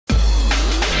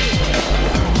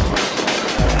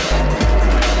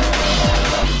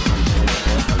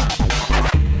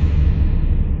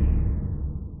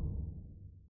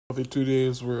first 2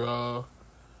 days were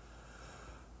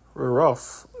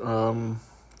rough.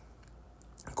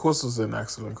 Course was in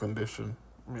excellent condition.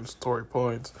 I mean, story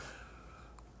points.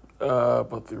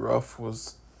 But the rough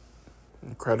was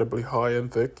incredibly high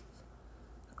and thick.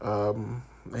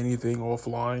 Anything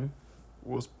offline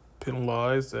was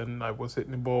penalized, and I was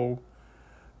hitting the ball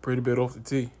pretty bit off the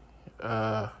tee.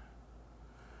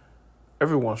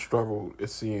 Everyone struggled,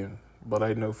 it seemed, but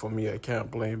I know for me, I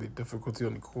can't blame the difficulty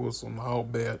on the course on how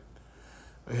bad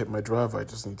I hit my driver. I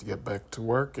just need to get back to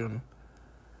work and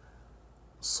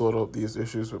sort out these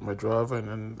issues with my driver,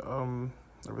 and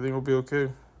everything will be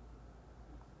okay.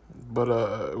 But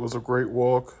it was a great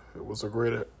walk. It was a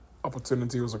great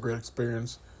opportunity. It was a great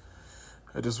experience.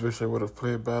 I just wish I would have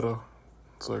played better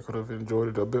so I could have enjoyed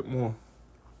it a bit more.